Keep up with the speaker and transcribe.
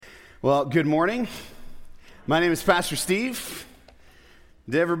Well, good morning. My name is Pastor Steve.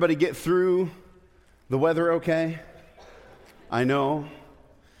 Did everybody get through the weather okay? I know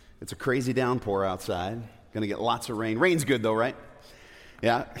it's a crazy downpour outside. Gonna get lots of rain. Rain's good though, right?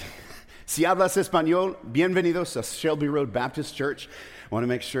 Yeah. Si hablas español, bienvenidos a Shelby Road Baptist Church. I want to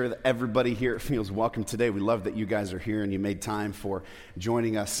make sure that everybody here feels welcome today. We love that you guys are here and you made time for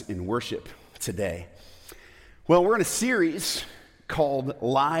joining us in worship today. Well, we're in a series called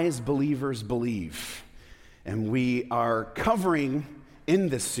Lies Believers Believe. And we are covering in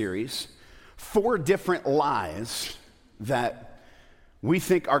this series 4 different lies that we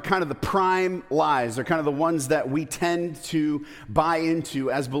think are kind of the prime lies. They're kind of the ones that we tend to buy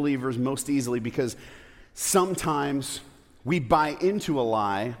into as believers most easily because sometimes we buy into a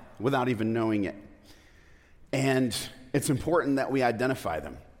lie without even knowing it. And it's important that we identify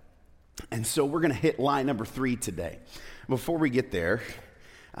them. And so we're going to hit lie number 3 today. Before we get there,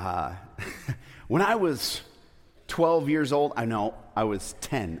 when I was 12 years old, I was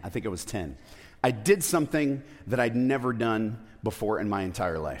 10. I think I was 10. I did something that I'd never done before in my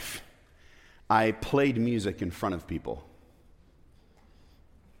entire life. I played music in front of people.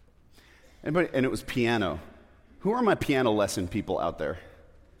 Anybody? And it was piano. Who are my piano lesson people out there?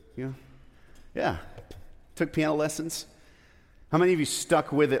 Yeah. Took piano lessons. How many of you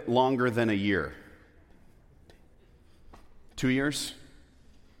stuck with it longer than a year? 2 years?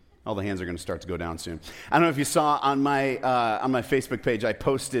 All the hands are going to start to go down soon. I don't know if you saw on my Facebook page, I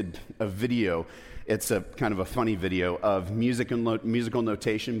posted a video. It's a kind of a funny video of musical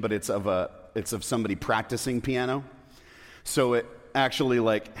notation, but it's of somebody practicing piano. So it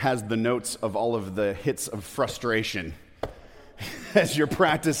actually has the notes of all of the hits of frustration as you're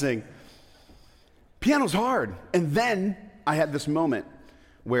practicing. Piano's hard. And then I had this moment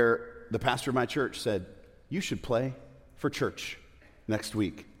where the pastor of my church said, "You should play for church next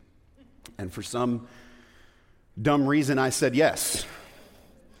week." And for some dumb reason, I said yes.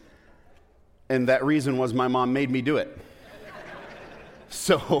 And that reason was my mom made me do it.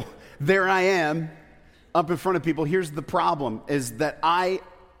 So there I am, up in front of people. Here's the problem, is that I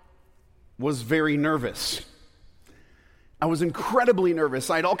was very nervous. I was incredibly nervous.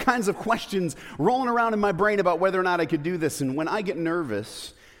 I had all kinds of questions rolling around in my brain about whether or not I could do this. And when I get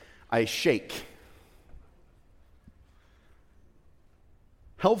nervous, I shake.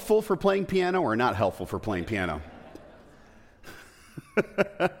 Helpful for playing piano or not helpful for playing piano?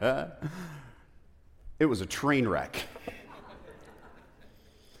 It was a train wreck.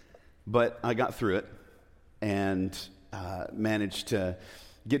 But I got through it and managed to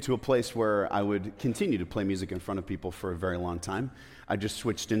get to a place where I would continue to play music in front of people for a very long time. I just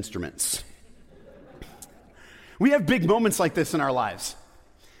switched instruments. We have big moments like this in our lives.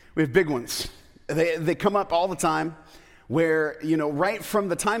 We have big ones. They come up all the time. Where, right from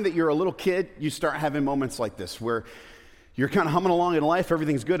the time that you're a little kid, you start having moments like this where you're kind of humming along in life,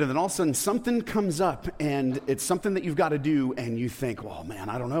 everything's good, and then all of a sudden something comes up and it's something that you've got to do, and you think, well, man,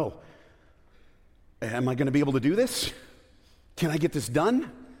 I don't know. Am I going to be able to do this? Can I get this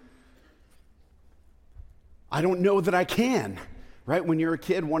done? I don't know that I can, right? When you're a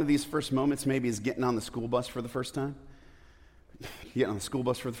kid, one of these first moments maybe is getting on the school bus for the first time. Getting on the school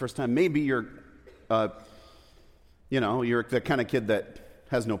bus for the first time. Maybe you're the kind of kid that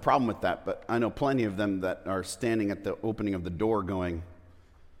has no problem with that, but I know plenty of them that are standing at the opening of the door going,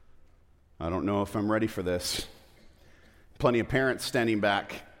 I don't know if I'm ready for this. Plenty of parents standing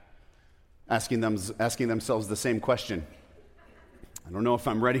back, asking themselves the same question. I don't know if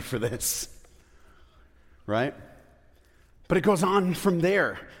I'm ready for this, right? But it goes on from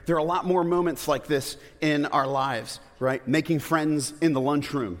there. There are a lot more moments like this in our lives, right? Making friends in the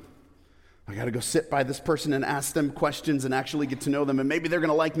lunchroom. I got to go sit by this person and ask them questions and actually get to know them. And maybe they're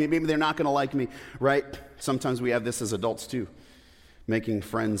going to like me. Maybe they're not going to like me, right? Sometimes we have this as adults too. Making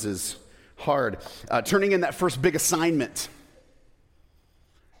friends is hard. Turning in that first big assignment.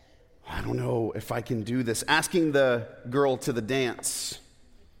 I don't know if I can do this. Asking the girl to the dance.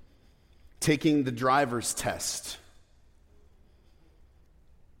 Taking the driver's test.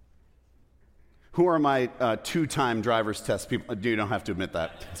 Who are my 2-time driver's test people? You don't have to admit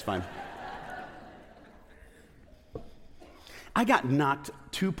that. It's fine. I got knocked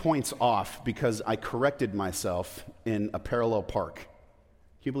 2 points off because I corrected myself in a parallel park. Can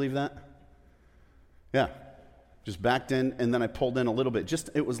you believe that? Yeah. Just backed in, and then I pulled in a little bit.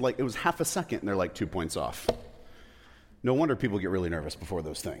 It was half a second, and they're like 2 points off. No wonder people get really nervous before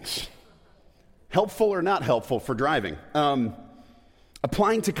those things. Helpful or not helpful for driving?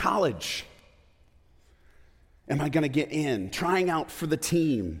 Applying to college. Am I going to get in? Trying out for the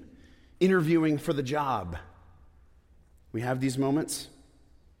team. Interviewing for the job. We have these moments.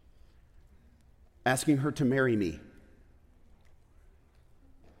 asking her to marry me,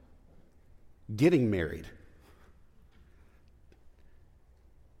 getting married,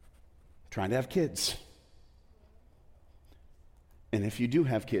 trying to have kids. And if you do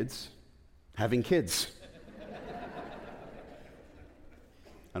have kids, having kids.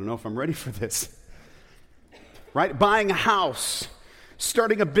 I don't know if I'm ready for this. Right? Buying a house,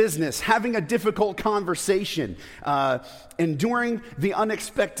 starting a business, having a difficult conversation, enduring the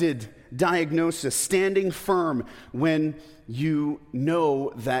unexpected diagnosis, standing firm when you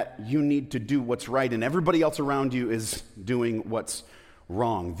know that you need to do what's right and everybody else around you is doing what's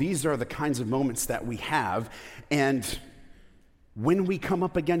wrong. These are the kinds of moments that we have, and when we come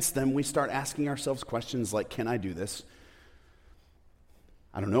up against them, we start asking ourselves questions like, can I do this?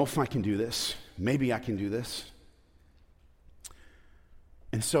 I don't know if I can do this. Maybe I can do this.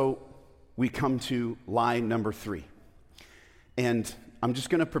 And so we come to lie number 3. And I'm just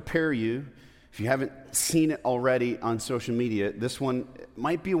going to prepare you. If you haven't seen it already on social media, this one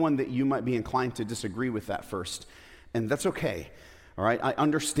might be one that you might be inclined to disagree with at first. And that's okay. All right? I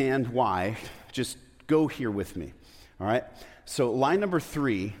understand why. Just go here with me. All right? So lie number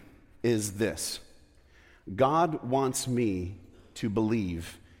 3 is this: God wants me to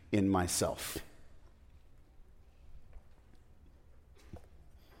believe in myself.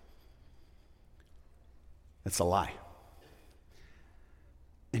 That's a lie.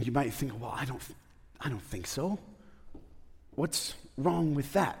 And you might think, well, I don't think so. What's wrong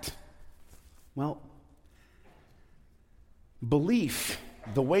with that? Well, belief,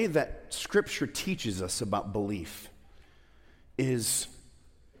 the way that Scripture teaches us about belief, is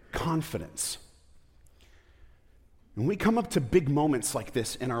confidence. When we come up to big moments like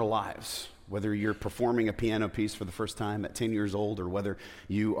this in our lives, whether you're performing a piano piece for the first time at 10 years old, or whether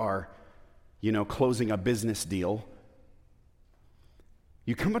you are, closing a business deal,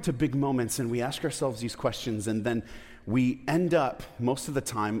 you come up to big moments and we ask ourselves these questions, and then we end up, most of the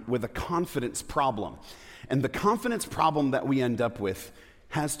time, with a confidence problem. And the confidence problem that we end up with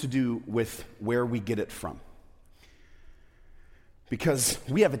has to do with where we get it from. Because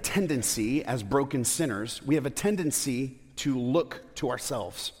we have a tendency, as broken sinners, we have a tendency to look to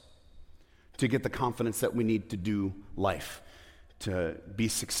ourselves to get the confidence that we need to do life, to be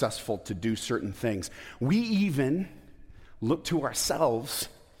successful, to do certain things. We even look to ourselves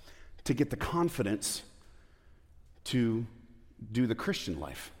to get the confidence to do the Christian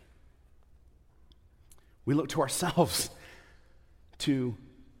life. We look to ourselves to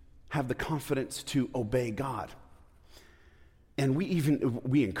have the confidence to obey God. And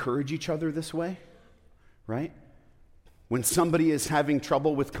we encourage each other this way, right? When somebody is having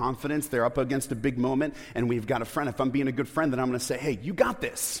trouble with confidence, they're up against a big moment, and we've got a friend. If I'm being a good friend, then I'm going to say, hey, you got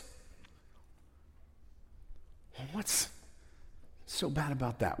this. Well, what's so bad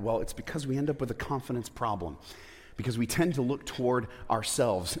about that? Well, it's because we end up with a confidence problem, because we tend to look toward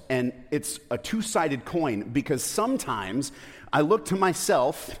ourselves. And it's a two-sided coin, because sometimes I look to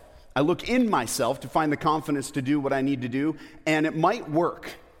myself, I look in myself to find the confidence to do what I need to do, and it might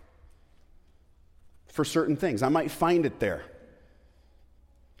work for certain things. I might find it there.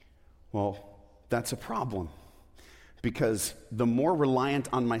 Well, that's a problem, because the more reliant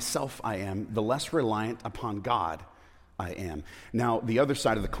on myself I am, the less reliant upon God I am. Now, the other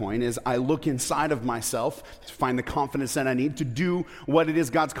side of the coin is I look inside of myself to find the confidence that I need to do what it is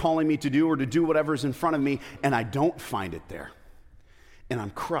God's calling me to do, or to do whatever's in front of me, and I don't find it there. And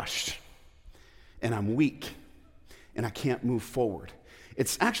I'm crushed, and I'm weak, and I can't move forward.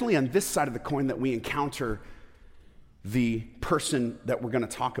 It's actually on this side of the coin that we encounter the person that we're going to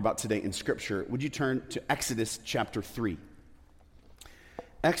talk about today in Scripture. Would you turn to Exodus chapter 3?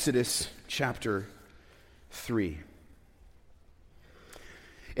 Exodus chapter 3.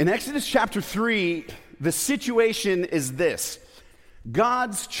 In Exodus chapter 3, the situation is this.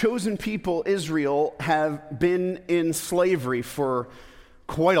 God's chosen people, Israel, have been in slavery for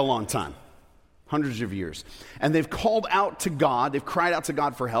quite a long time, hundreds of years. And they've called out to God, they've cried out to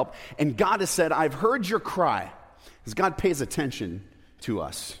God for help, and God has said, I've heard your cry. Because God pays attention to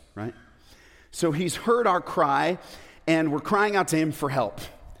us, right? So he's heard our cry, and we're crying out to him for help.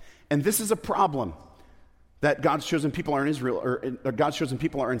 And this is a problem that God's chosen people are in Israel, or God's chosen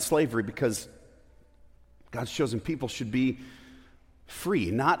people are in slavery, because God's chosen people should be free,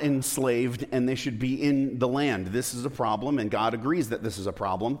 not enslaved, and they should be in the land. This is a problem, and God agrees that this is a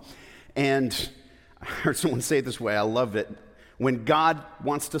problem. And I heard someone say it this way, I love it. When God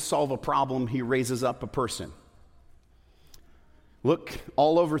wants to solve a problem, he raises up a person. Look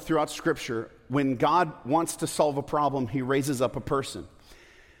all over throughout Scripture. When God wants to solve a problem, he raises up a person.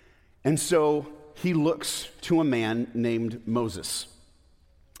 And so he looks to a man named Moses.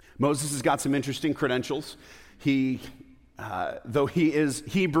 Moses has got some interesting credentials. Though he is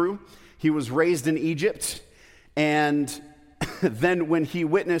Hebrew, he was raised in Egypt, and then when he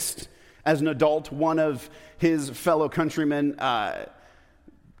witnessed as an adult one of his fellow countrymen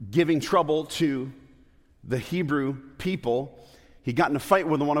giving trouble to the Hebrew people, he got in a fight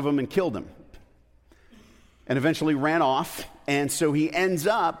with one of them and killed him, and eventually ran off. And so he ends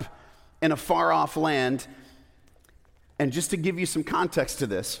up in a far-off land. And just to give you some context to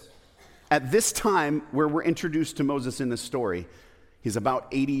this, at this time where we're introduced to Moses in this story, he's about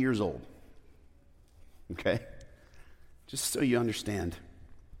 80 years old. Okay? Just so you understand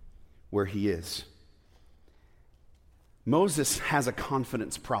where he is. Moses has a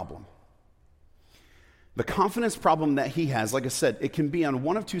confidence problem. The confidence problem that he has, like I said, it can be on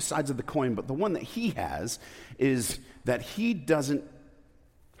one of two sides of the coin, but the one that he has is that he doesn't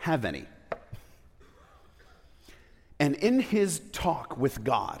have any. And in his talk with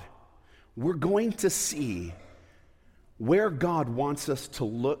God, we're going to see where God wants us to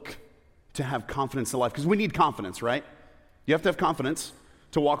look to have confidence in life. Because we need confidence, right? You have to have confidence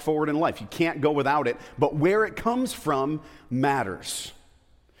to walk forward in life. You can't go without it. But where it comes from matters.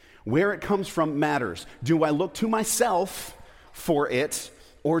 Where it comes from matters. Do I look to myself for it,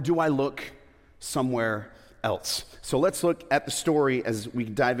 or do I look somewhere else? So let's look at the story as we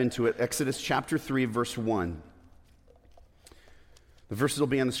dive into it. Exodus chapter 3, verse 1. The verses will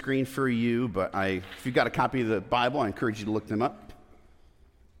be on the screen for you, but if you've got a copy of the Bible, I encourage you to look them up.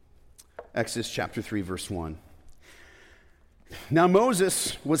 Exodus chapter 3, verse 1. Now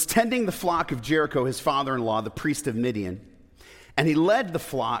Moses was tending the flock of Jericho, his father-in-law, the priest of Midian, and he led the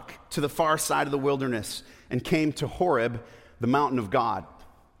flock to the far side of the wilderness and came to Horeb, the mountain of God.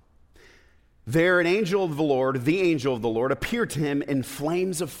 There an angel of the Lord, appeared to him in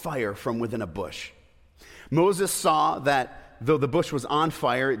flames of fire from within a bush. Moses saw that though the bush was on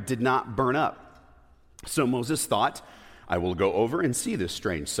fire, it did not burn up. So Moses thought, I will go over and see this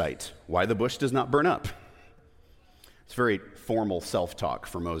strange sight, why the bush does not burn up. It's very formal self-talk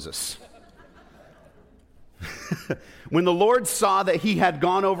for Moses. When the Lord saw that he had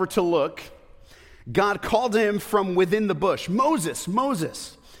gone over to look, God called to him from within the bush, Moses,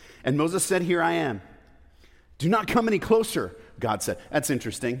 Moses. And Moses said, here I am. Do not come any closer, God said. That's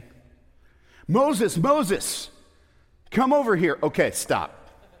interesting. Moses, Moses, come over here. Okay, stop.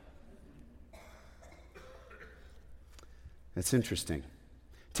 That's interesting.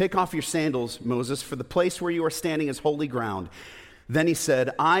 Take off your sandals, Moses, for the place where you are standing is holy ground. Then he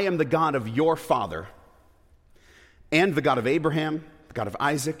said, I am the God of your father, and the God of Abraham, the God of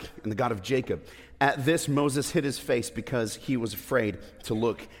Isaac, and the God of Jacob. At this, Moses hid his face because he was afraid to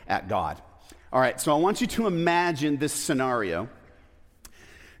look at God. All right, so I want you to imagine this scenario.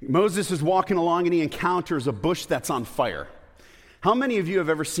 Moses is walking along and he encounters a bush that's on fire. How many of you have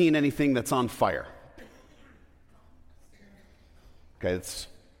ever seen anything that's on fire? Okay,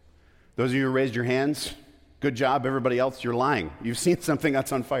 those of you who raised your hands, good job. Everybody else, you're lying. You've seen something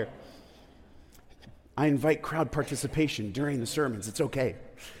that's on fire. I invite crowd participation during the sermons. It's okay.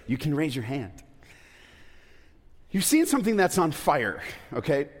 You can raise your hand. You've seen something that's on fire,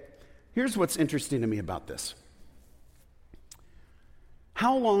 okay? Here's what's interesting to me about this.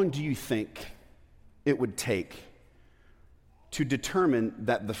 How long do you think it would take to determine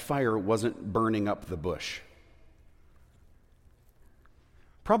that the fire wasn't burning up the bush?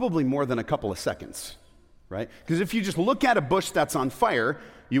 Probably more than a couple of seconds, right? Because if you just look at a bush that's on fire,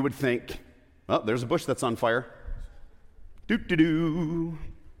 you would think, oh, there's a bush that's on fire. Doo-doo-doo.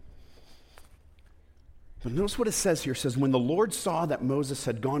 But notice what it says here. It says, when the Lord saw that Moses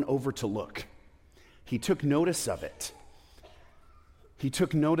had gone over to look, he took notice of it. He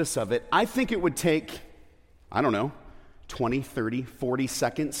took notice of it. I think it would take, 20, 30, 40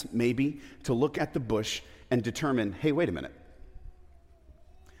 seconds maybe to look at the bush and determine, hey, wait a minute.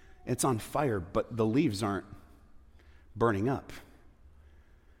 It's on fire, but the leaves aren't burning up.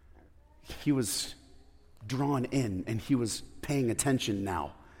 He was drawn in and he was paying attention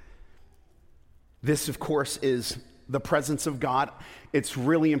now. This, of course, is the presence of God. It's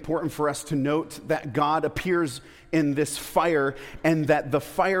really important for us to note that God appears in this fire and that the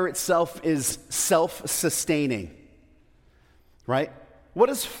fire itself is self-sustaining, right? What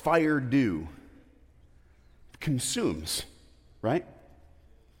does fire do? It consumes, right?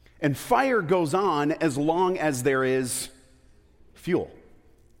 And fire goes on as long as there is fuel.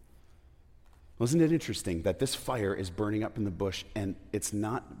 Wasn't it interesting that this fire is burning up in the bush and it's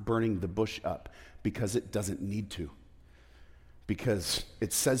not burning the bush up because it doesn't need to? Because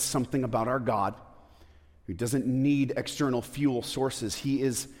it says something about our God who doesn't need external fuel sources. He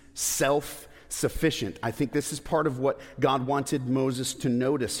is self-sustaining. sufficient. I think this is part of what God wanted Moses to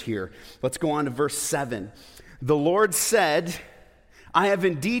notice here. Let's go on to verse 7. The Lord said, I have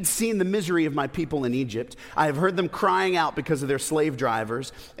indeed seen the misery of my people in Egypt. I have heard them crying out because of their slave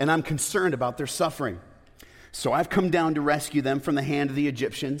drivers, and I'm concerned about their suffering. So I've come down to rescue them from the hand of the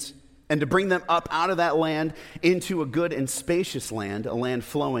Egyptians and to bring them up out of that land into a good and spacious land, a land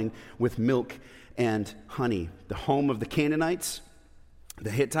flowing with milk and honey, the home of the Canaanites,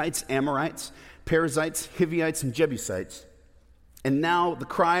 the Hittites, Amorites, Perizzites, Hivites, and Jebusites. And now the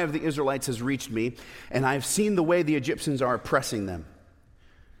cry of the Israelites has reached me, and I've seen the way the Egyptians are oppressing them.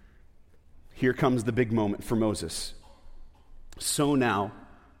 Here comes the big moment for Moses. So now,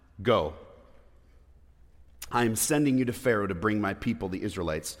 go. I am sending you to Pharaoh to bring my people, the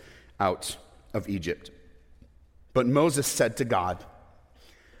Israelites, out of Egypt. But Moses said to God,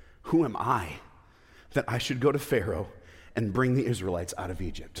 who am I that I should go to Pharaoh and bring the Israelites out of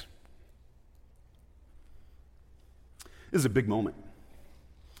Egypt? This is a big moment.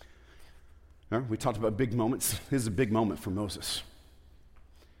 We talked about big moments. This is a big moment for Moses.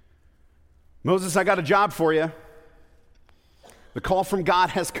 Moses, I got a job for you. The call from God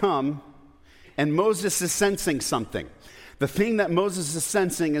has come, and Moses is sensing something. The thing that Moses is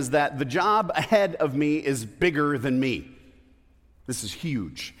sensing is that the job ahead of me is bigger than me. This is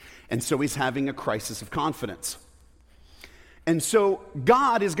huge. And so he's having a crisis of confidence. And so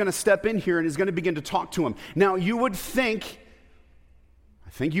God is going to step in here and is going to begin to talk to him. Now, you would think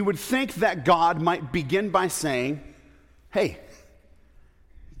that God might begin by saying, hey,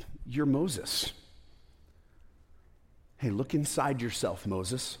 you're Moses. Hey, look inside yourself,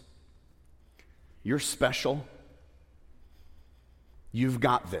 Moses. You're special. You've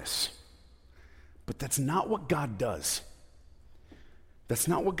got this. But that's not what God does. That's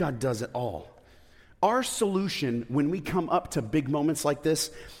not what God does at all. Our solution when we come up to big moments like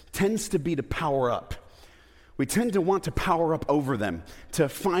this tends to be to power up. We tend to want to power up over them, to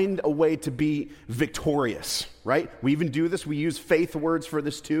find a way to be victorious, right? We even do this. We use faith words for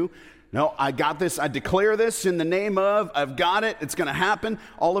this too. No, I got this. I declare this in the name of, I've got it. It's going to happen.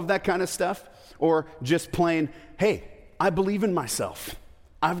 All of that kind of stuff. Or just plain, hey, I believe in myself.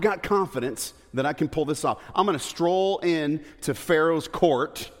 I've got confidence that I can pull this off. I'm going to stroll in to Pharaoh's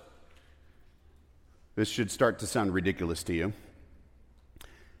court. This should start to sound ridiculous to you.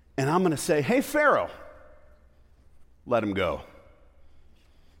 And I'm going to say, hey, Pharaoh, let him go.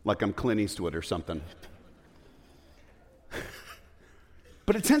 Like I'm Clint Eastwood or something.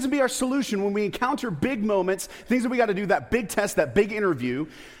 But it tends to be our solution when we encounter big moments, things that we got to do, that big test, that big interview,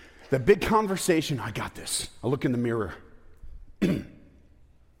 that big conversation. I got this. I look in the mirror.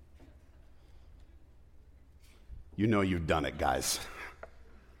 You know you've done it, guys.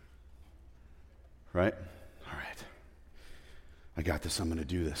 Right? All right. I got this. I'm going to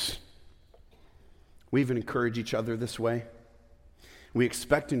do this. We even encourage each other this way. We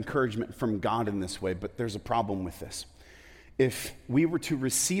expect encouragement from God in this way, but there's a problem with this. If we were to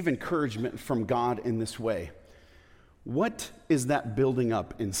receive encouragement from God in this way, what is that building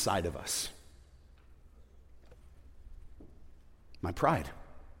up inside of us? My pride.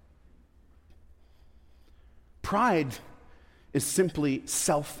 Pride is simply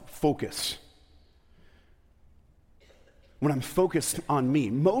self-focus. When I'm focused on me.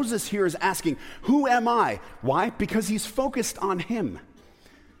 Moses here is asking, who am I? Why? Because he's focused on him.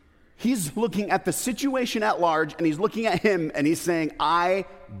 He's looking at the situation at large, and he's looking at him, and he's saying, I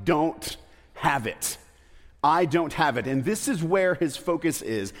don't have it. I don't have it. And this is where his focus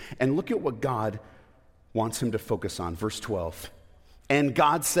is. And look at what God wants him to focus on. Verse 12. And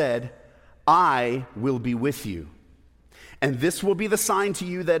God said, I will be with you. And this will be the sign to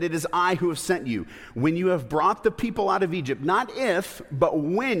you that it is I who have sent you. When you have brought the people out of Egypt, not if, but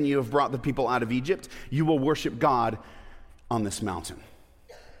when you have brought the people out of Egypt, you will worship God on this mountain.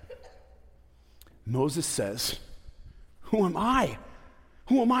 Moses says, who am I?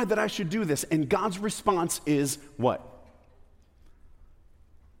 Who am I that I should do this? And God's response is what?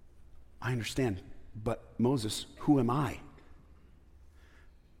 I understand, but Moses, who am I?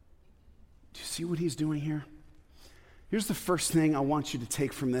 Do you see what he's doing here? Here's the first thing I want you to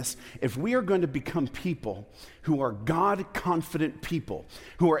take from this. If we are going to become people who are God-confident people,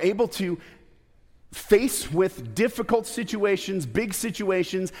 who are able to face with difficult situations, big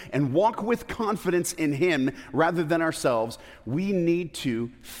situations, and walk with confidence in Him rather than ourselves, we need to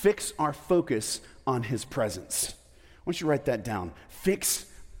fix our focus on His presence. I want you to write that down. Fix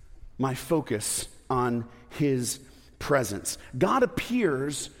my focus on His presence. God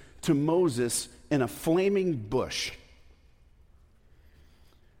appears to Moses in a flaming bush.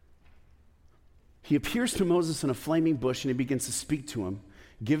 He appears to Moses in a flaming bush, and he begins to speak to him,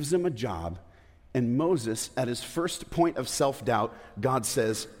 gives him a job, And Moses, at his first point of self-doubt, God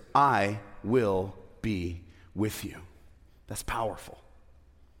says, I will be with you. That's powerful.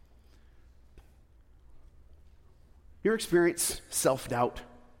 You ever experience self-doubt?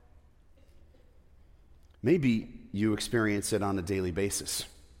 Maybe you experience it on a daily basis.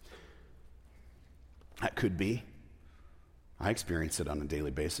 That could be. I experience it on a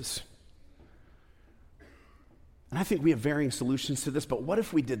daily basis. And I think we have varying solutions to this, but what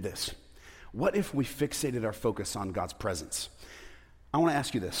if we did this? What if we fixated our focus on God's presence? I want to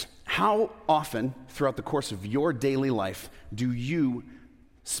ask you this. How often throughout the course of your daily life do you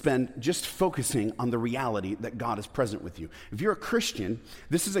spend just focusing on the reality that God is present with you? If you're a Christian,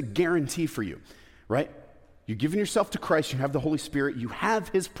 this is a guarantee for you, right? You've given yourself to Christ, you have the Holy Spirit, you have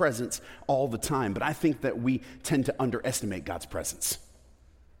His presence all the time. But I think that we tend to underestimate God's presence.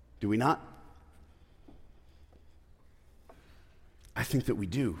 Do we not? I think that we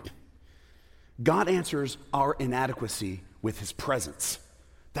do. God answers our inadequacy with His presence.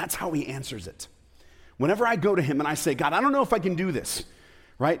 That's how He answers it. Whenever I go to Him and I say, God, I don't know if I can do this,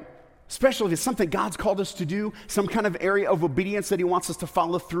 right? Especially if it's something God's called us to do, some kind of area of obedience that He wants us to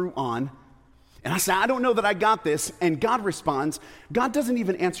follow through on. And I say, I don't know that I got this. And God responds. God doesn't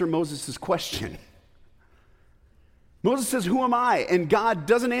even answer Moses' question. Moses says, who am I? And God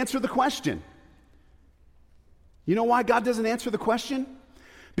doesn't answer the question. You know why God doesn't answer the question?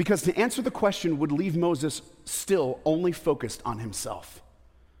 Because to answer the question would leave Moses still only focused on himself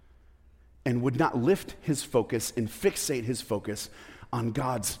and would not lift his focus and fixate his focus on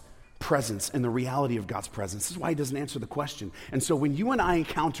God's presence and the reality of God's presence. This is why he doesn't answer the question. And so when you and I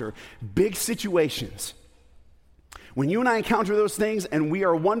encounter big situations, when you and I encounter those things and we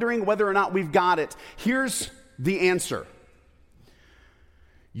are wondering whether or not we've got it, here's the answer.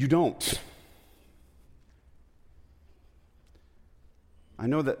 You don't. I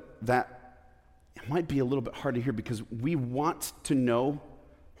know that it might be a little bit hard to hear because we want to know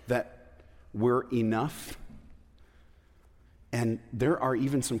that we're enough. And there are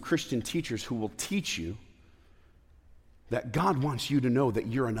even some Christian teachers who will teach you that God wants you to know that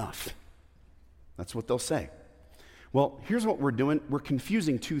you're enough. That's what they'll say. Well, here's what we're doing. We're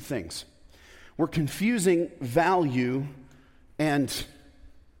confusing two things. We're confusing value and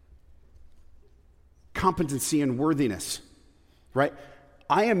competency and worthiness, right?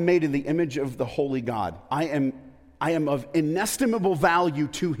 I am made in the image of the holy God. I am of inestimable value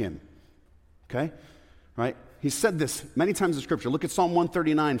to Him, okay? Right? He said this many times in Scripture. Look at Psalm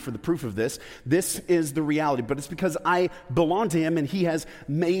 139 for the proof of this. This is the reality, but it's because I belong to Him and He has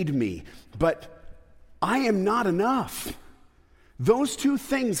made me. But I am not enough. Those two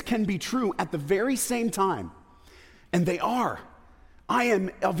things can be true at the very same time, and they are. I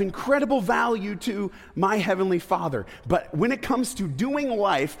am of incredible value to my Heavenly Father. But when it comes to doing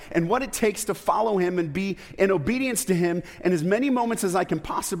life and what it takes to follow Him and be in obedience to Him in as many moments as I can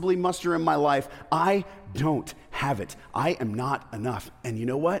possibly muster in my life, I don't have it. I am not enough. And you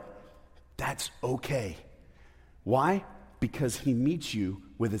know what? That's okay. Why? Because He meets you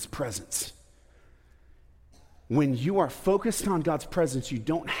with His presence. When you are focused on God's presence, you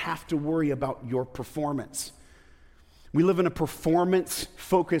don't have to worry about your performance. We live in a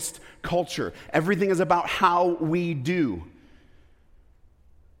performance-focused culture. Everything is about how we do,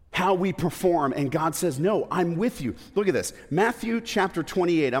 how we perform. And God says, no, I'm with you. Look at this. Matthew chapter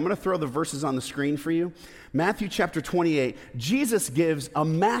 28. I'm going to throw the verses on the screen for you. Matthew chapter 28. Jesus gives a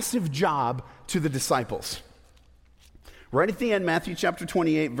massive job to the disciples. Right at the end, Matthew chapter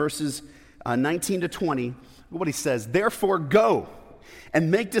 28, verses 19 to 20. Look what He says. Therefore, go and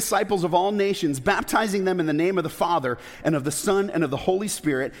make disciples of all nations, baptizing them in the name of the Father and of the Son and of the Holy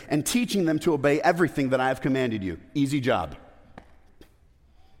Spirit, and teaching them to obey everything that I have commanded you. Easy job.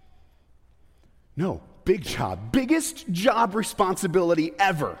 No, big job. Biggest job responsibility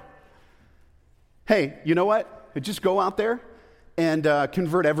ever. Hey, you know what? Just go out there and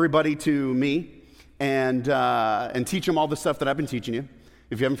convert everybody to me and teach them all the stuff that I've been teaching you.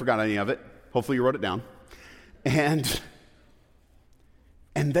 If you haven't forgotten any of it, hopefully you wrote it down. And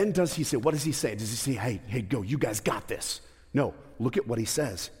then does He say, what does He say? Does He say, hey, go, you guys got this? No, look at what He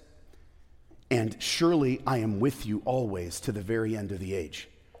says. And surely I am with you always to the very end of the age.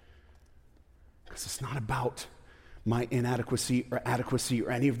 Because it's not about my inadequacy or adequacy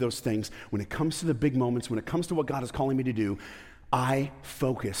or any of those things. When it comes to the big moments, when it comes to what God is calling me to do, I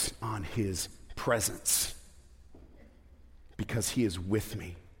focus on His presence because He is with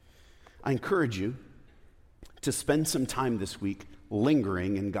me. I encourage you to spend some time this week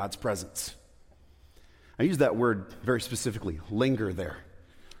lingering in God's presence. I use that word very specifically, linger there.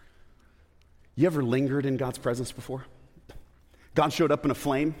 You ever lingered in God's presence before? God showed up in a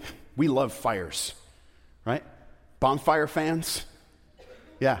flame We love fires, right? Bonfire fans?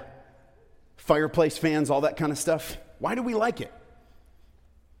 Yeah. Fireplace fans, all that kind of stuff. Why do we like it?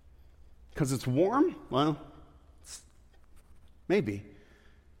 Because it's warm? Well, maybe.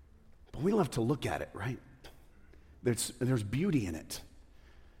 But we love to look at it, right? There's beauty in it.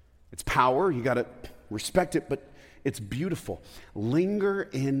 It's power. You got to respect it, but it's beautiful. Linger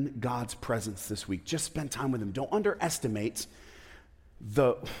in God's presence this week. Just spend time with him. Don't underestimate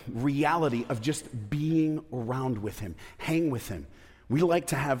the reality of just being around with him. Hang with him. We like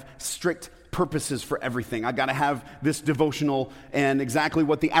to have strict purposes for everything. I got to have this devotional and exactly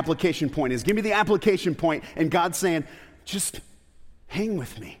what the application point is. Give me the application point. And God's saying, just hang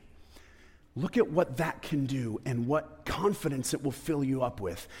with me. Look at what that can do and what confidence it will fill you up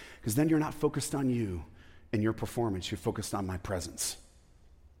with. Because then you're not focused on you and your performance. You're focused on my presence.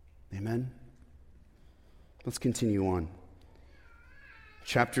 Amen? Let's continue on.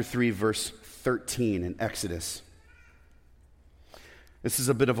 Chapter 3, verse 13 in Exodus. This is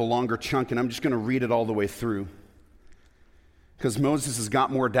a bit of a longer chunk, and I'm just going to read it all the way through because Moses has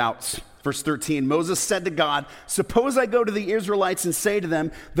got more doubts. Verse 13, Moses said to God, suppose I go to the Israelites and say to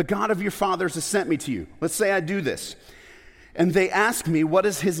them, the God of your fathers has sent me to you. Let's say I do this. And they ask me, what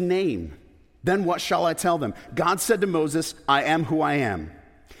is his name? Then what shall I tell them? God said to Moses, I am who I am.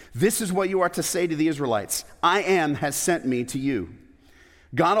 This is what you are to say to the Israelites. I am has sent me to you.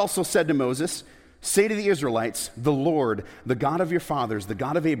 God also said to Moses, say to the Israelites, the Lord, the God of your fathers, the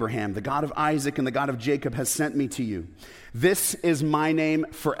God of Abraham, the God of Isaac, and the God of Jacob has sent me to you. This is my name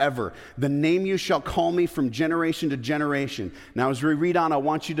forever, the name you shall call me from generation to generation. Now, as we read on, I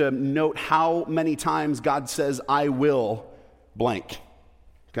want you to note how many times God says, I will blank.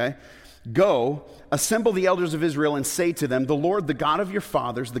 Okay? Go, assemble the elders of Israel and say to them, the Lord, the God of your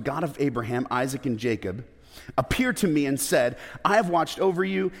fathers, the God of Abraham, Isaac, and Jacob, appeared to me and said, I have watched over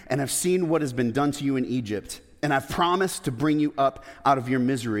you and have seen what has been done to you in Egypt. And I've promised to bring you up out of your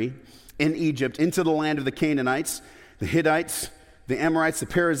misery in Egypt into the land of the Canaanites, the Hittites, the Amorites, the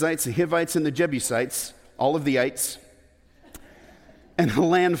Perizzites, the Hivites, and the Jebusites, all of the ites, and a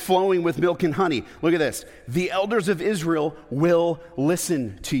land flowing with milk and honey. Look at this. The elders of Israel will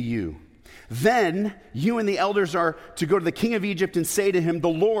listen to you. Then you and the elders are to go to the king of Egypt and say to him, the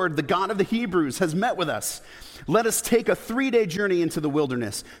Lord, the God of the Hebrews, has met with us. Let us take a 3-day journey into the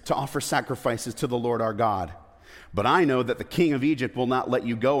wilderness to offer sacrifices to the Lord our God. But I know that the king of Egypt will not let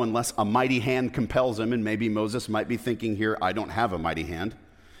you go unless a mighty hand compels him. And maybe Moses might be thinking here, I don't have a mighty hand.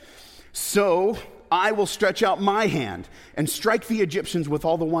 So I will stretch out my hand and strike the Egyptians with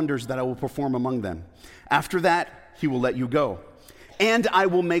all the wonders that I will perform among them. After that, he will let you go. And I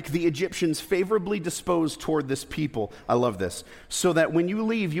will make the Egyptians favorably disposed toward this people. I love this. So that when you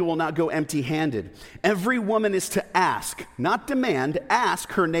leave, you will not go empty-handed. Every woman is to ask, not demand,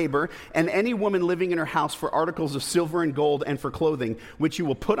 ask her neighbor and any woman living in her house for articles of silver and gold and for clothing, which you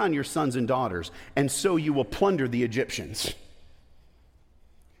will put on your sons and daughters. And so you will plunder the Egyptians.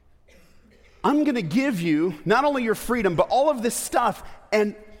 I'm going to give you not only your freedom, but all of this stuff,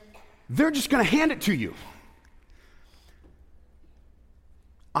 and they're just going to hand it to you.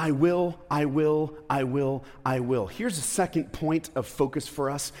 I will, I will, I will, I will. Here's a second point of focus for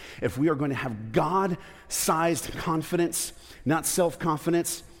us. If we are going to have God-sized confidence, not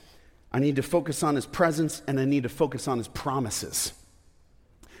self-confidence, I need to focus on his presence and I need to focus on his promises.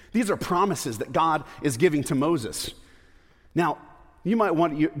 These are promises that God is giving to Moses. Now, you might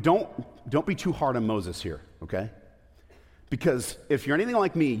want, don't be too hard on Moses here, okay? Because if you're anything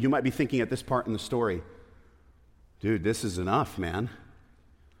like me, you might be thinking at this part in the story, dude, this is enough, man.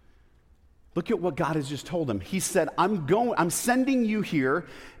 Look at what God has just told him. He said, I'm sending you here,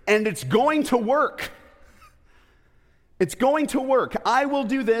 and it's going to work. It's going to work. I will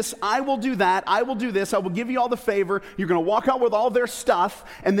do this. I will do that. I will do this. I will give you all the favor. You're going to walk out with all their stuff,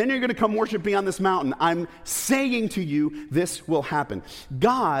 and then you're going to come worship me on this mountain. I'm saying to you, this will happen.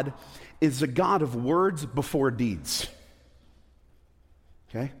 God is a God of words before deeds.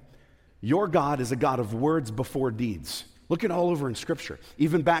 Okay? Your God is a God of words before deeds. Look at all over in Scripture,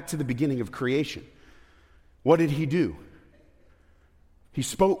 even back to the beginning of creation. What did he do? He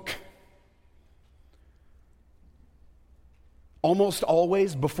spoke. Almost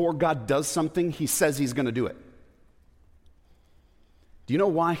always, before God does something, he says he's going to do it. Do you know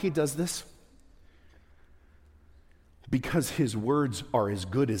why he does this? Because his words are as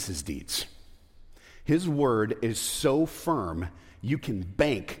good as his deeds. His word is so firm, you can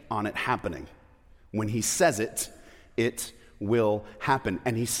bank on it happening. When he says it, it will happen.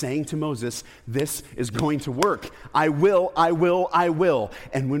 And he's saying to Moses, this is going to work. I will, I will, I will.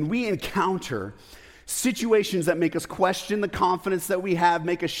 And when we encounter situations that make us question the confidence that we have,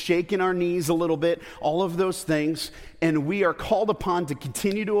 make us shake in our knees a little bit, all of those things. And we are called upon to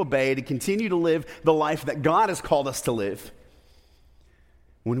continue to obey, to continue to live the life that God has called us to live.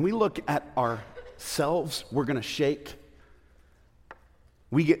 When we look at ourselves, we're going to shake.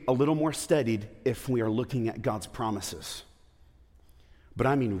 We get a little more steadied if we are looking at God's promises. But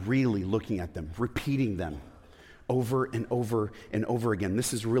I mean really looking at them, repeating them over and over and over again.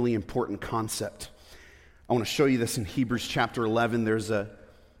 This is a really important concept. I want to show you this in Hebrews chapter 11. There's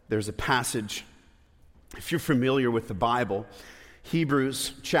a passage. If you're familiar with the Bible,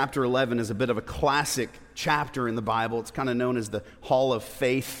 Hebrews chapter 11 is a bit of a classic chapter in the Bible. It's kind of known as the Hall of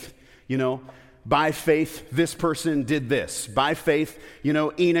Faith. By faith, this person did this. By faith,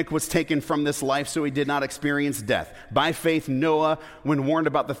 Enoch was taken from this life so he did not experience death. By faith, Noah, when warned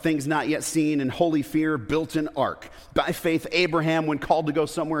about the things not yet seen in holy fear, built an ark. By faith, Abraham, when called to go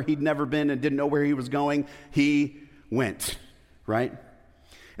somewhere he'd never been and didn't know where he was going, he went, right?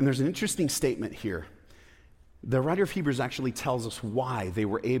 And there's an interesting statement here. The writer of Hebrews actually tells us why they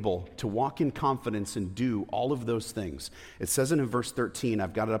were able to walk in confidence and do all of those things. It says it in verse 13.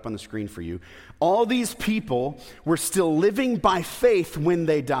 I've got it up on the screen for you. All these people were still living by faith when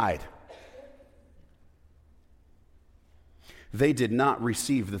they died. They did not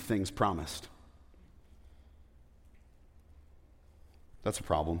receive the things promised. That's a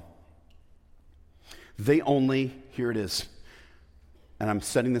problem. They only, here it is. And I'm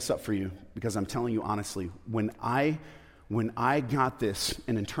setting this up for you because I'm telling you honestly, when I got this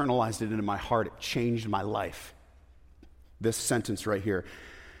and internalized it into my heart, it changed my life. This sentence right here.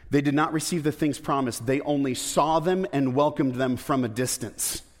 They did not receive the things promised. They only saw them and welcomed them from a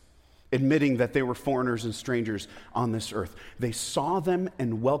distance, admitting that they were foreigners and strangers on this earth. They saw them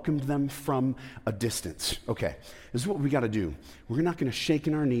and welcomed them from a distance. Okay, this is what we got to do. We're not going to shake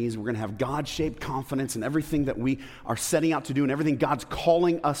in our knees. We're going to have God-shaped confidence in everything that we are setting out to do and everything God's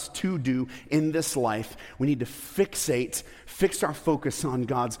calling us to do in this life. We need to fix our focus on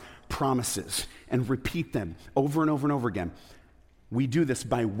God's promises and repeat them over and over and over again. We do this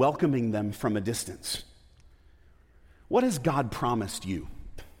by welcoming them from a distance. What has God promised you?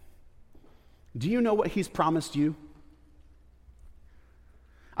 Do you know what he's promised you?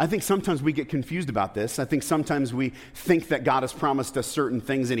 I think sometimes we get confused about this. I think sometimes we think that God has promised us certain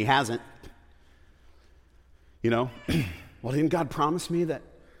things and he hasn't. Well, didn't God promise me that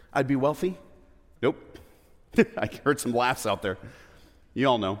I'd be wealthy? Nope. I heard some laughs out there. You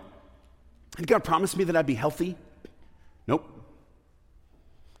all know. Did God promise me that I'd be healthy? Nope.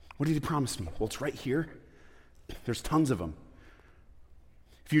 What did he promise me? Well, it's right here. There's tons of them.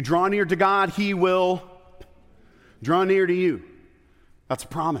 If you draw near to God, he will draw near to you. That's a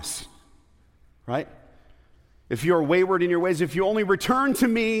promise, right? If you're wayward in your ways, if you only return to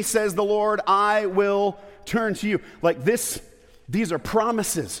me, says the Lord, I will turn to you. Like this, these are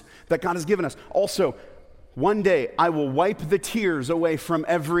promises that God has given us. Also, one day I will wipe the tears away from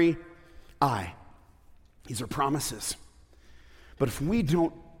every eye. These are promises. But if we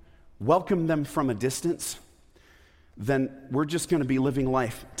don't welcome them from a distance, then we're just going to be living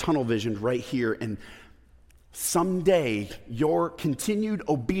life tunnel visioned right here. And someday your continued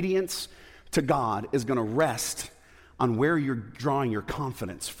obedience to God is going to rest on where you're drawing your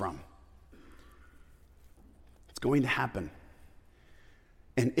confidence from. It's going to happen.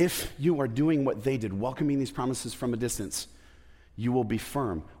 And if you are doing what they did, welcoming these promises from a distance, you will be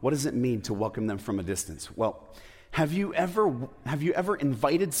firm. What does it mean to welcome them from a distance? Well, have you ever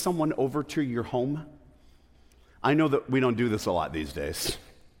invited someone over to your home? I know that we don't do this a lot these days.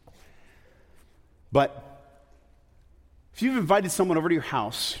 But if you've invited someone over to your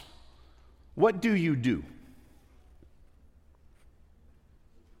house, what do?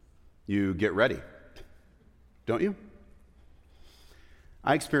 You get ready, don't you?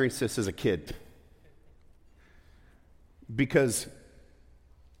 I experienced this as a kid because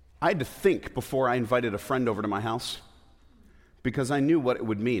I had to think before I invited a friend over to my house because I knew what it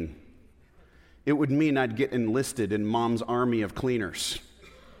would mean. It would mean I'd get enlisted in Mom's army of cleaners.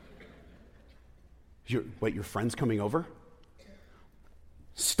 Your friend's coming over?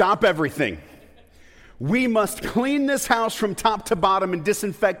 Stop everything. We must clean this house from top to bottom and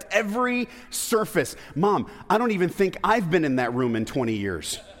disinfect every surface. Mom, I don't even think I've been in that room in 20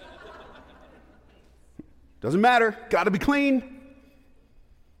 years. Doesn't matter. Got to be clean.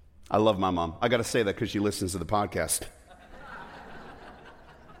 I love my mom. I got to say that because she listens to the podcast.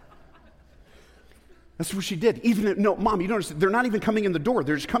 That's what she did. No, Mom, you don't understand. They're not even coming in the door.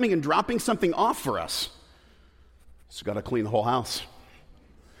 They're just coming and dropping something off for us. So got to clean the whole house.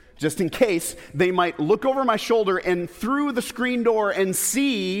 Just in case they might look over my shoulder and through the screen door and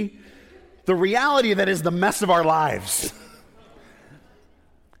see the reality that is the mess of our lives.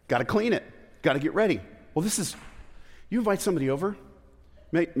 Got to clean it. Got to get ready. Well, you invite somebody over,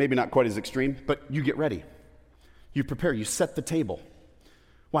 maybe not quite as extreme, but you get ready. You prepare, you set the table.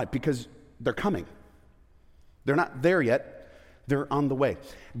 Why? Because they're coming. They're not there yet. They're on the way.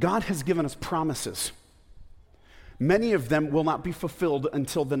 God has given us promises. Many of them will not be fulfilled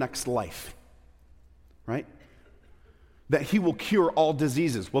until the next life, right? That he will cure all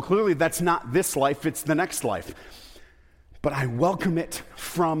diseases. Well, clearly that's not this life, it's the next life. But I welcome it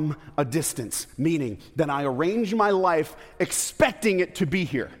from a distance, meaning that I arrange my life expecting it to be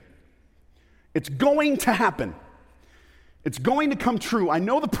here. It's going to happen. It's going to come true. I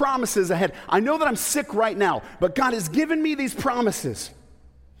know the promises ahead. I know that I'm sick right now, but God has given me these promises.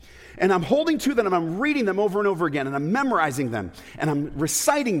 And I'm holding to them, and I'm reading them over and over again, and I'm memorizing them, and I'm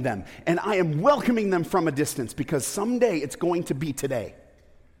reciting them, and I am welcoming them from a distance because someday it's going to be today.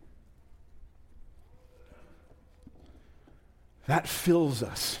 That fills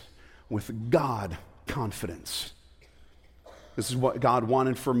us with God confidence. This is what God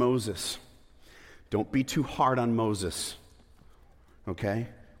wanted for Moses. Don't be too hard on Moses. Okay?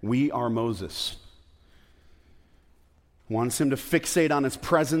 We are Moses. Wants him to fixate on his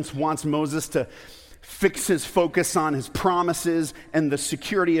presence, wants Moses to fix his focus on his promises and the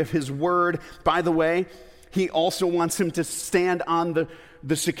security of his word. By the way, he also wants him to stand on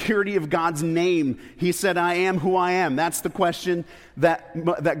the security of God's name. He said, I am who I am. That's the question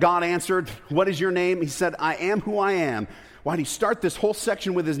that God answered. What is your name? He said, I am who I am. Why did he start this whole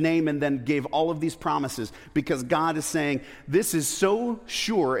section with his name and then gave all of these promises? Because God is saying, this is so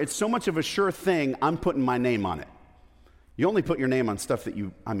sure, it's so much of a sure thing, I'm putting my name on it. You only put your name on stuff that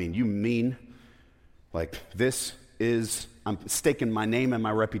you mean. Like, I'm staking my name and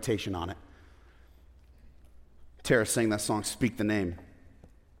my reputation on it. Tara sang that song, Speak the Name.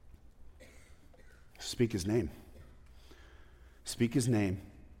 Speak his name. Speak his name.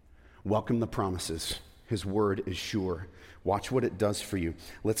 Welcome the promises. His word is sure. Watch what it does for you.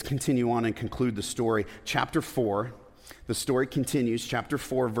 Let's continue on and conclude the story. Chapter 4, the story continues. Chapter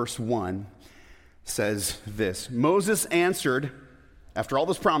 4, verse 1 says this. Moses answered, after all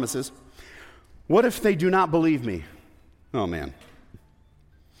those promises, what if they do not believe me? Oh, man.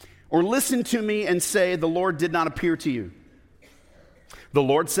 Or listen to me and say, the Lord did not appear to you. The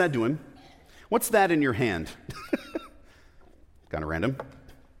Lord said to him, what's that in your hand? Kind of random.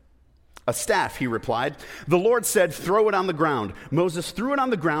 A staff, he replied. The Lord said, throw it on the ground. Moses threw it on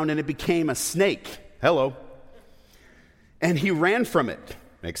the ground and it became a snake. Hello. And he ran from it.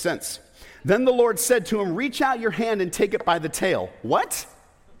 Makes sense. Then the Lord said to him, reach out your hand and take it by the tail. What?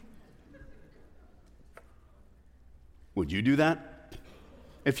 Would you do that?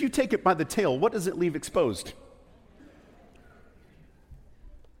 If you take it by the tail, what does it leave exposed?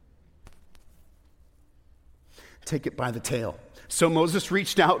 Take it by the tail. So Moses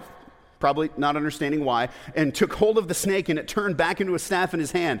reached out, probably not understanding why, and took hold of the snake, and it turned back into a staff in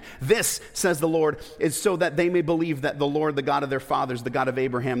his hand. This, says the Lord, is so that they may believe that the Lord, the God of their fathers, the God of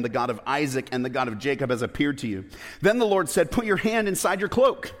Abraham, the God of Isaac, and the God of Jacob has appeared to you. Then the Lord said, put your hand inside your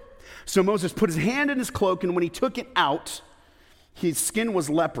cloak. So Moses put his hand in his cloak, and when he took it out, his skin was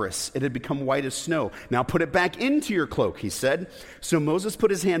leprous. It had become white as snow. Now put it back into your cloak, he said. So Moses put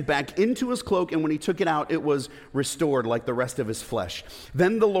his hand back into his cloak, and when he took it out, it was restored like the rest of his flesh.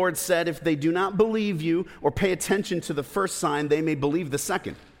 Then the Lord said, if they do not believe you or pay attention to the first sign, they may believe the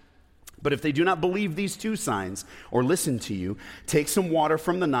second. But if they do not believe these two signs or listen to you, take some water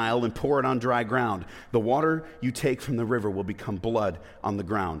from the Nile and pour it on dry ground. The water you take from the river will become blood on the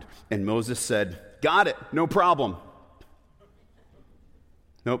ground. And Moses said, got it, no problem.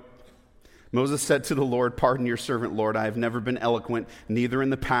 Nope. Moses said to the Lord, pardon your servant, Lord. I have never been eloquent, neither in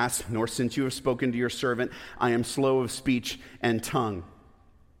the past, nor since you have spoken to your servant. I am slow of speech and tongue.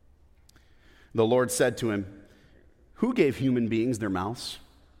 The Lord said to him, who gave human beings their mouths?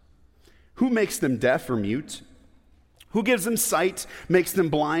 Who makes them deaf or mute? Who gives them sight, makes them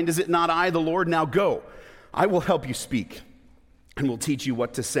blind? Is it not I, the Lord? Now go. I will help you speak and will teach you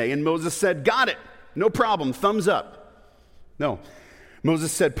what to say. And Moses said, got it. No problem. Thumbs up. No.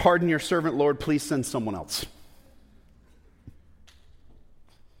 Moses said, pardon your servant, Lord, please send someone else.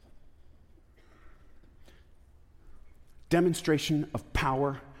 Demonstration of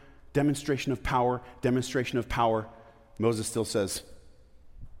power, demonstration of power, demonstration of power. Moses still says,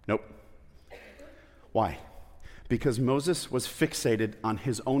 nope. Why? Because Moses was fixated on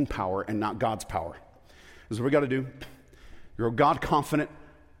his own power and not God's power. This is what we got to do. You're God confident.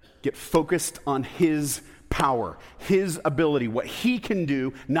 Get focused on his power, his ability, what he can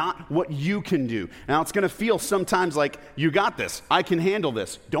do, not what you can do. Now, it's going to feel sometimes like, you got this, I can handle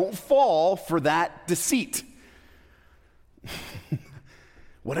this. Don't fall for that deceit.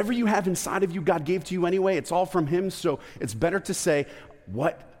 Whatever you have inside of you, God gave to you anyway. It's all from him, so it's better to say,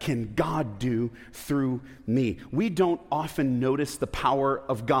 what can God do through me? We don't often notice the power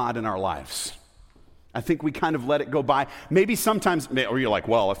of God in our lives. I think we kind of let it go by. Maybe sometimes, or you're like,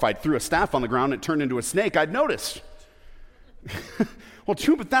 well, if I threw a staff on the ground and it turned into a snake, I'd notice. Well,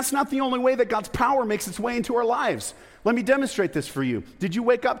 true, but that's not the only way that God's power makes its way into our lives. Let me demonstrate this for you. Did you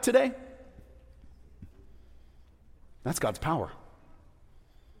wake up today? That's God's power.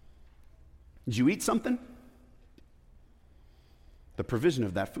 Did you eat something? The provision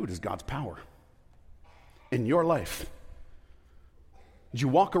of that food is God's power in your life. Did you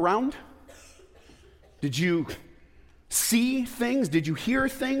walk around? Did you see things? Did you hear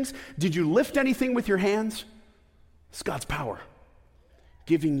things? Did you lift anything with your hands? It's God's power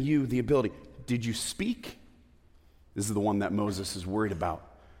giving you the ability. Did you speak? This is the one that Moses is worried about.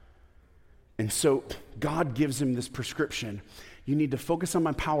 And so God gives him this prescription. You need to focus on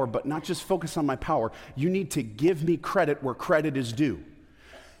my power, but not just focus on my power. You need to give me credit where credit is due.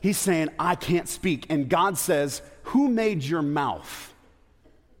 He's saying, I can't speak. And God says, who made your mouth?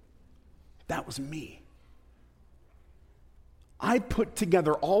 That was me. I put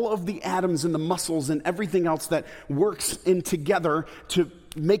together all of the atoms and the muscles and everything else that works in together to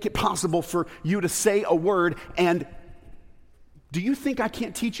make it possible for you to say a word. And do you think I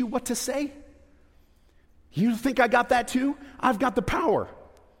can't teach you what to say? You think I got that too? I've got the power.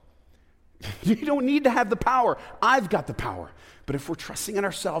 You don't need to have the power. I've got the power. But if we're trusting in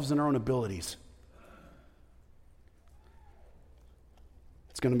ourselves and our own abilities,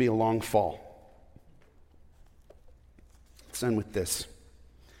 it's going to be a long fall. Let's end with this.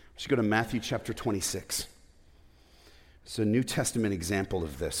 Let's go to Matthew chapter 26. It's a New Testament example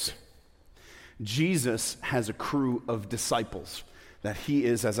of this. Jesus has a crew of disciples that he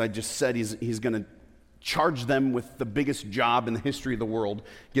is, as I just said, he's going to charge them with the biggest job in the history of the world,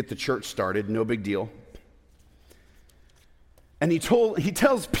 get the church started, no big deal. And he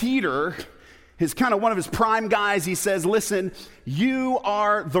tells Peter, his kind of one of his prime guys, he says, listen, you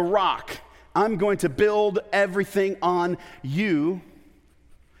are the rock. I'm going to build everything on you.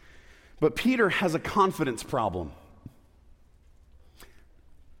 But Peter has a confidence problem.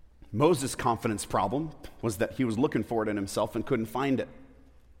 Moses' confidence problem was that he was looking for it in himself and couldn't find it.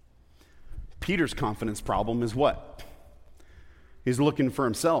 Peter's confidence problem is what? He's looking for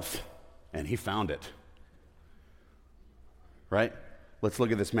himself, and he found it. Right? Let's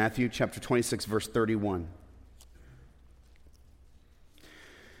look at this. Matthew chapter 26, verse 31.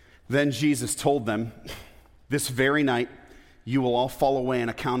 Then Jesus told them, this very night you will all fall away on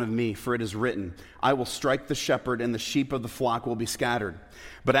account of me, for it is written, I will strike the shepherd, and the sheep of the flock will be scattered.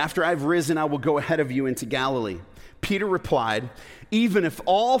 But after I've risen, I will go ahead of you into Galilee. Peter replied, even if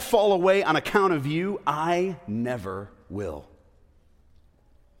all fall away on account of you, I never will.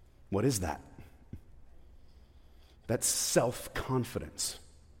 What is that? That's self-confidence.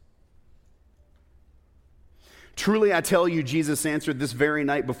 Truly I tell you, Jesus answered, this very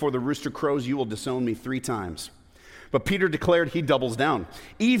night before the rooster crows, you will disown me 3 times. But Peter declared, he doubles down.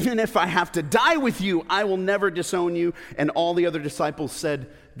 Even if I have to die with you, I will never disown you. And all the other disciples said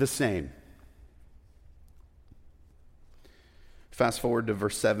the same. Fast forward to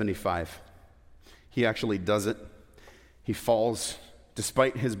verse 75. He actually does it. He falls,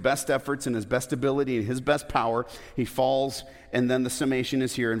 despite his best efforts and his best ability and his best power, he falls, and then the summation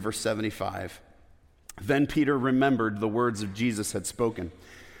is here in verse 75. Then Peter remembered the words of Jesus had spoken.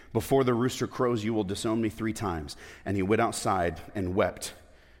 Before the rooster crows, you will disown me 3 times. And he went outside and wept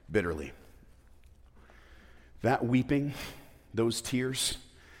bitterly. That weeping, those tears,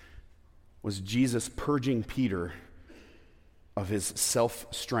 was Jesus purging Peter of his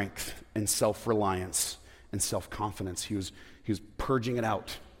self-strength and self-reliance and self-confidence. He was purging it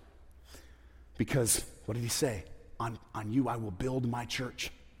out. Because, what did he say? On you I will build my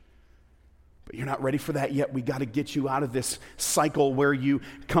church. But you're not ready for that yet. We got to get you out of this cycle where you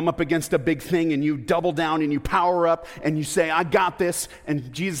come up against a big thing and you double down and you power up and you say, I got this.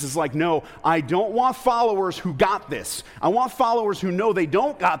 And Jesus is like, no, I don't want followers who got this. I want followers who know they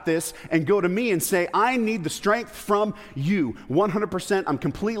don't got this and go to me and say, I need the strength from you. 100%, I'm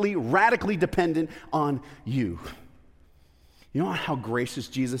completely, radically dependent on you. You know how gracious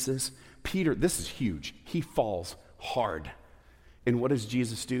Jesus is? Peter, this is huge. He falls hard. And what does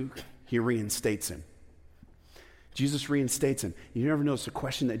Jesus do? He reinstates him. Jesus reinstates him. You never notice the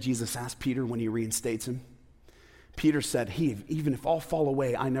question that Jesus asked Peter when he reinstates him? Peter said, even if all fall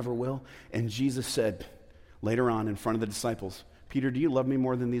away, I never will. And Jesus said, later on in front of the disciples, Peter, do you love me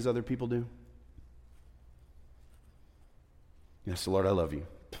more than these other people do? Yes, Lord, I love you.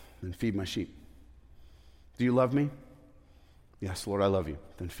 Then feed my sheep. Do you love me? Yes, Lord, I love you.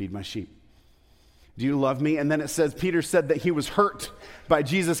 Then feed my sheep. Do you love me? And then it says, Peter said that he was hurt by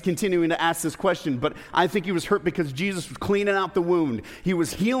Jesus continuing to ask this question, but I think he was hurt because Jesus was cleaning out the wound. He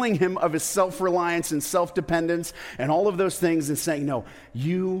was healing him of his self-reliance and self-dependence and all of those things and saying, no,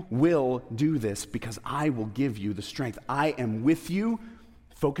 you will do this because I will give you the strength. I am with you.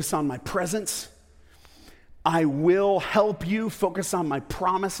 Focus on my presence. I will help you. Focus on my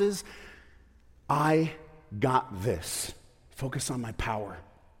promises. I got this. Focus on my power.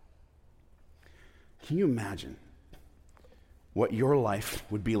 Can you imagine what your life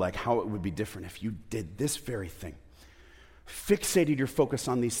would be like, how it would be different if you did this very thing? Fixated your focus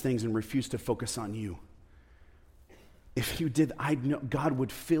on these things and refused to focus on you. If you did, I know God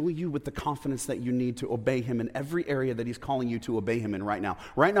would fill you with the confidence that you need to obey him in every area that he's calling you to obey him in right now.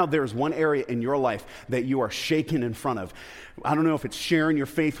 Right now, there's one area in your life that you are shaken in front of. I don't know if it's sharing your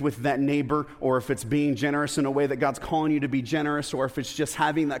faith with that neighbor or if it's being generous in a way that God's calling you to be generous or if it's just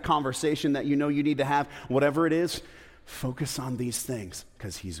having that conversation that you know you need to have. Whatever it is, focus on these things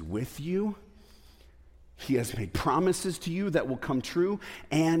because he's with you. He has made promises to you that will come true,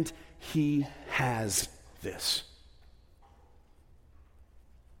 and he has this.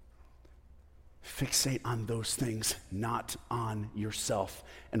 Fixate on those things, not on yourself.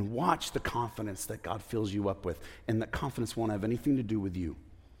 And watch the confidence that God fills you up with. And that confidence won't have anything to do with you.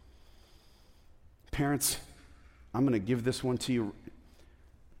 Parents, I'm going to give this one to you.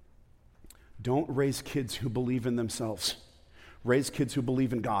 Don't raise kids who believe in themselves. Raise kids who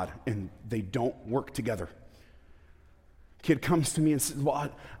believe in God, and they don't work together. Kid comes to me and says, well,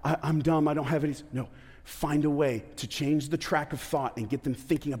 I'm dumb, I don't have any. No. Find a way to change the track of thought and get them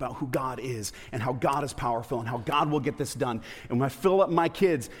thinking about who God is and how God is powerful and how God will get this done. And when I fill up my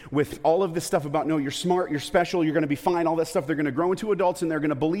kids with all of this stuff about, no, you're smart, you're special, you're going to be fine, all that stuff, they're going to grow into adults and they're going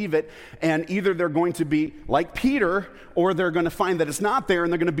to believe it. And either they're going to be like Peter or they're going to find that it's not there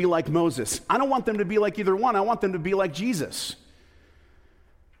and they're going to be like Moses. I don't want them to be like either one. I want them to be like Jesus.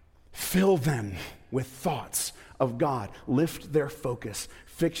 Fill them with thoughts of God. Lift their focus.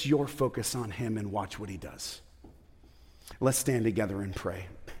 Fix your focus on him and watch what he does. Let's stand together and pray.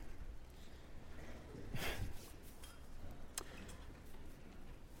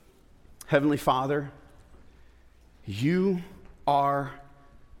 Heavenly Father, you are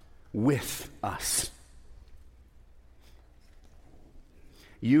with us.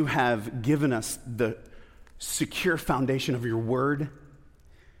 You have given us the secure foundation of your word,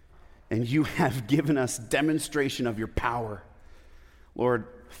 and you have given us demonstration of your power. Lord,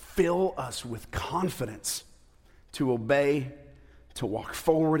 fill us with confidence to obey, to walk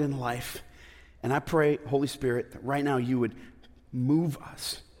forward in life. And I pray, Holy Spirit, that right now you would move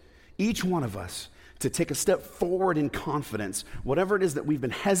us, each one of us, to take a step forward in confidence. Whatever it is that we've been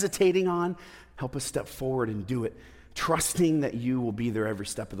hesitating on, help us step forward and do it, trusting that you will be there every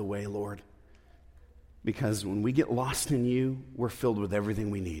step of the way, Lord. Because when we get lost in you, we're filled with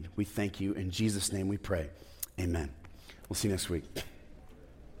everything we need. We thank you. In Jesus' name we pray. Amen. We'll see you next week.